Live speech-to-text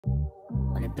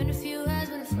Been a few hours,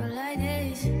 but it felt like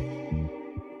days.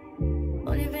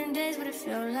 Only been days, but it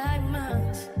felt like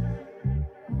months.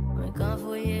 Been gone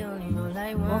for a year, only know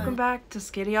like one. Welcome back to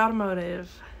Skitty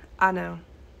Automotive. I know,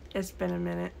 it's been a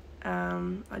minute.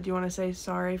 I do want to say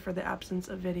sorry for the absence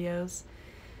of videos.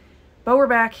 But we're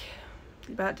back.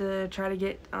 About to try to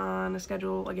get on a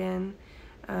schedule again.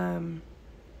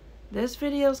 This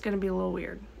video is going to be a little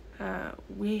weird.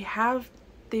 We have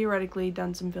theoretically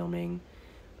done some filming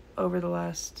over the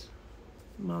last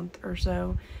month or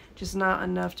so, just not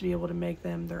enough to be able to make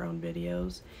them their own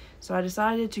videos. So I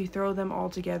decided to throw them all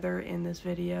together in this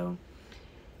video.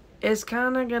 It's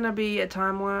kind of going to be a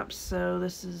time lapse, so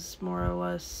this is more or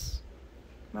less,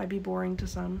 might be boring to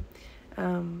some.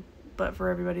 But for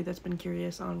everybody that's been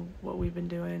curious on what we've been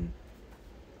doing,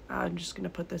 I'm just going to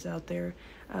put this out there.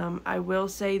 I will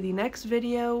say the next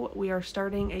video, we are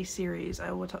starting a series.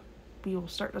 We will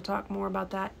start to talk more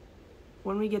about that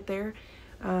when we get there.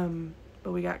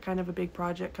 But we got kind of a big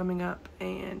project coming up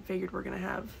and figured we're going to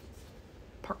have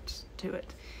parts to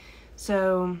it.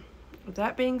 So with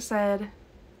that being said,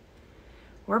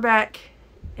 we're back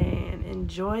and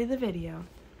enjoy the video.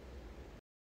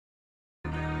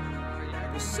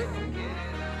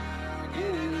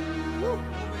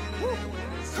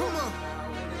 Come on.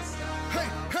 Hey,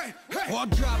 hey, hey. I'll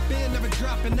drop in, never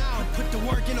dropping out. Put the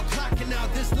work in, no clocking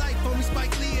out. This life, homie,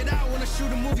 Spike Lee it out. Wanna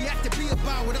shoot a movie, act to be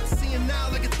about. What I'm seeing now,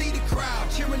 like a theater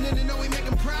crowd. Cheering in and know we make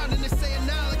them proud. And they're saying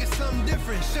now, like it's something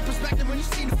different. Shift perspective when you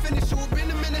see the finish. It will been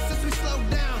a minute since we slowed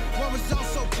down. War is all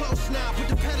so close now. Put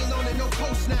the pedal on it, no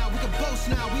coast now. We can boast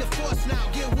now, we a force now.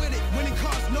 Get with it. When it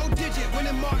costs no digit. When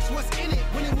it marks what's in it.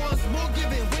 When it wants more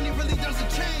giving. When it really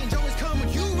doesn't change. Always come when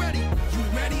you ready. You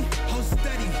ready? Hold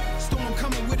steady. Storm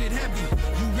coming with it heavy.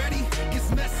 You ready?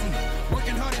 Gets messy.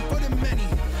 Working hard and for the many.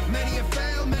 Many have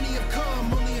failed, many have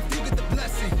come. Only if you get the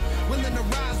blessing. Willing to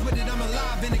rise with it, I'm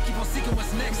alive and I keep on seeking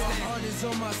what's next. My heart is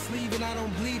on my sleeve and I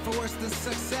don't bleed for worse than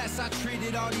success. I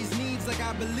treated all these needs like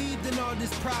I believed in all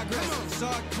this progress.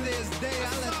 Saw it clear as day,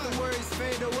 I let the worries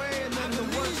fade away and then the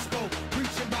words spoke.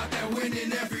 Preaching about that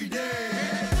winning every day.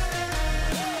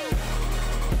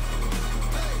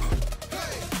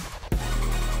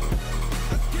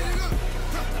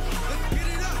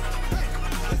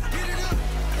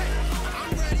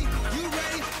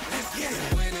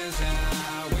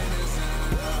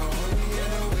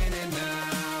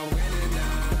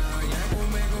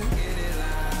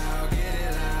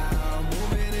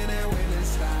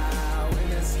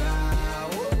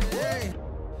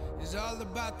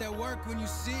 About that work, when you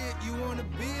see it, you wanna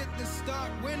be it, then start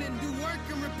winning, do work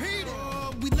and repeat it.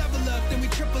 Oh, we level up, then we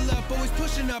triple up, always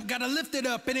pushing up, gotta lift it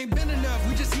up, it ain't been enough,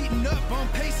 we just heating up, on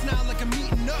pace now like I'm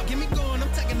meeting up, get me going,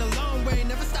 I'm taking a long way,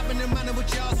 never stopping in mind of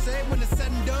what y'all say, when it's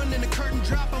said and done, and the curtain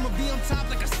drop, I'ma be on top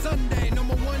like a Sunday, no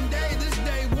more one day, this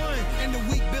day one, and the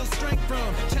week builds strength from,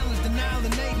 challenge denial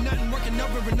and ain't nothing, working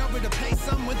over and over to pay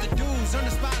some with the dues, earn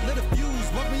the spot, lit a fuse,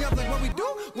 woke me up like what we do,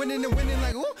 winning and winning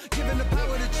like ooh, giving the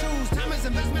power to choose, time is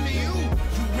investment in you.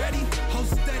 You ready? Hold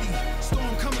steady.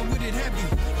 Storm coming with it heavy.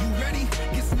 You ready?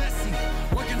 Gets messy.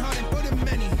 Working hard and for the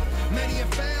many. Many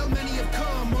have failed, many have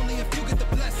come. Only if you get the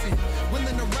blessing.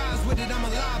 Willing to rise with it, I'm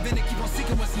alive and I keep on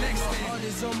seeking what's next. My heart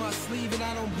is on my sleeve and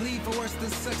I don't bleed for worse than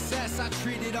success. I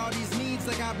treated all these needs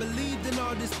like I believed in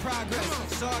all this progress.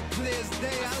 Saw it clear as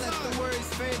day. I let the worries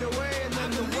fade away and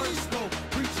then the words spoke.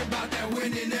 Preach about that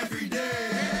winning every day.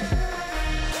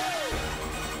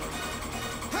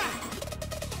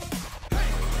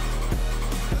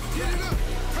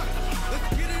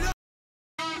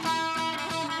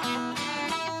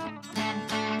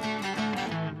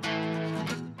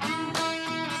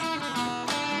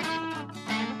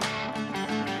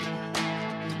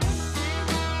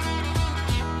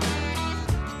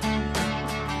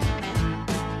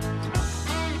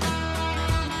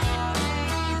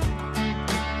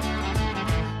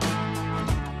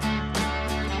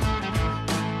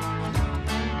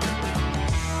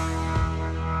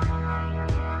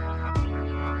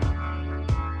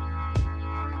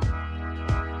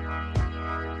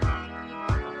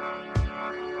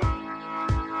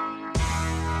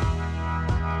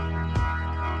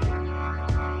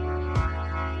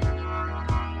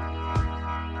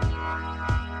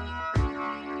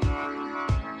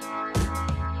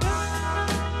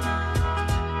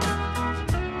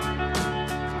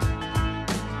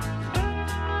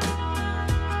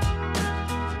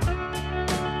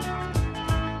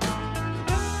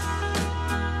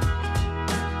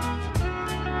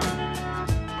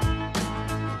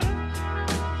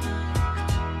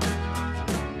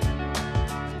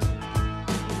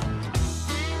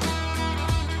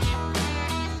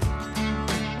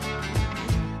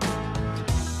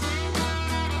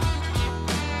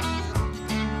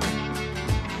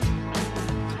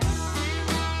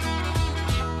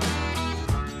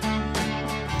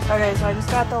 Okay, so I just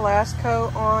got the last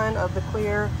coat on of the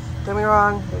clear. Don't get me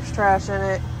wrong, there's trash in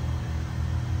it.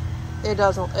 It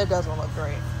doesn't look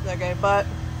great. Okay, but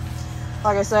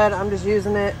like I said, I'm just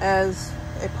using it as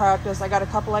a practice. I got a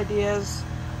couple ideas,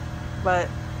 but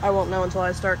I won't know until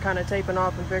I start kind of taping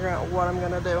off and figuring out what I'm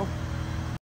gonna do.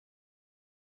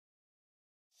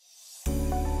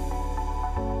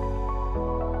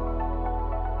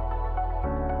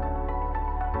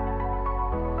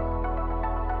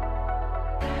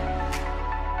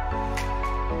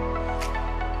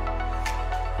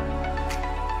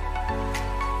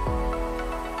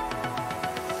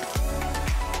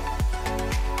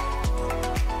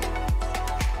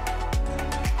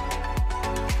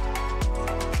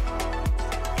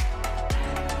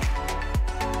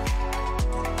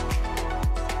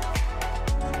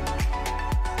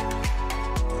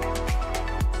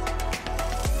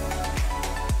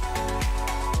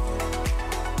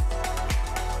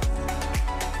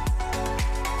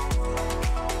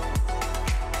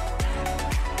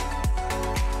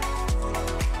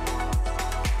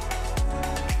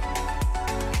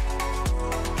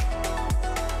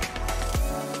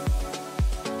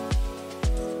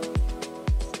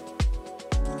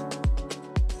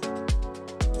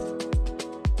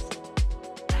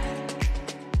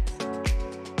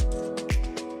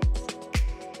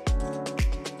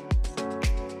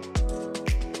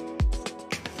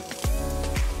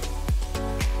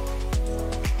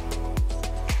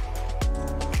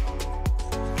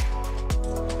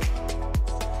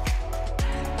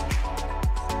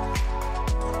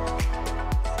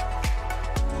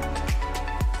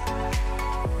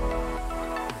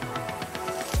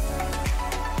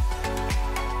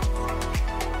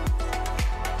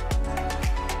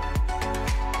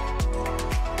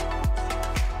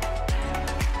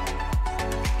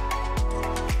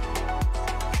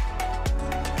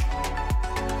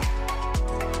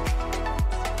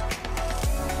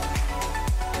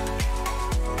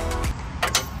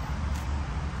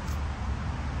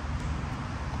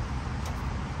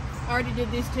 I already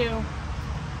did these two.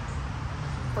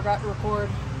 Forgot to record,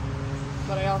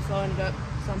 but I also ended up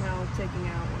somehow taking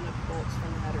out one of the bolts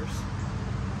from the headers.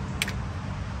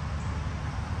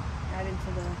 Adding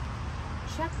to the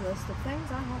checklist of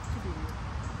things I have to do.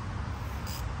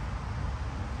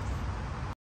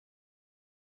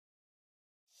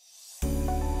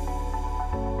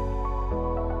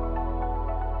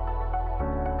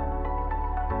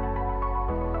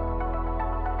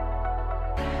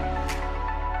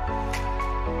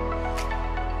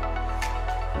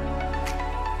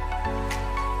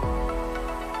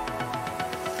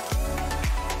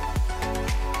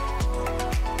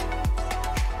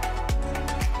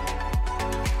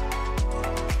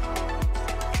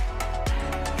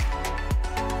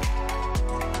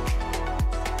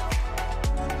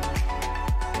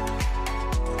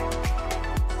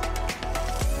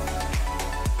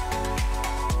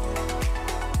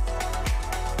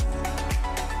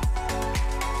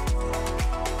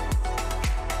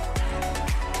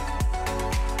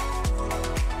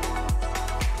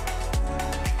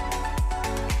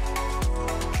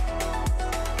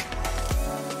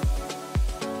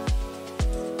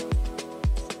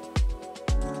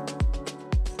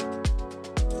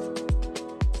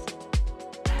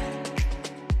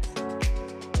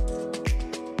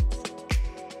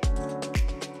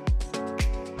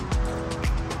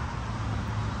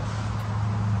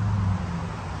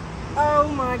 Oh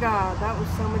my god, that was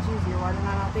so much easier. Why did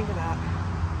I not think of that?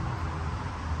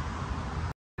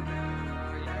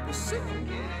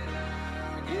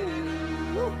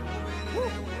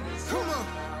 Come on.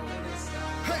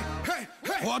 Hey, hey,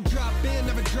 hey. All drop in,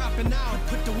 never dropping out.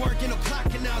 Put the work in, no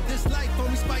clocking out. This life on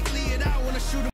me, Spike Lee it out. Wanna shoot 'em.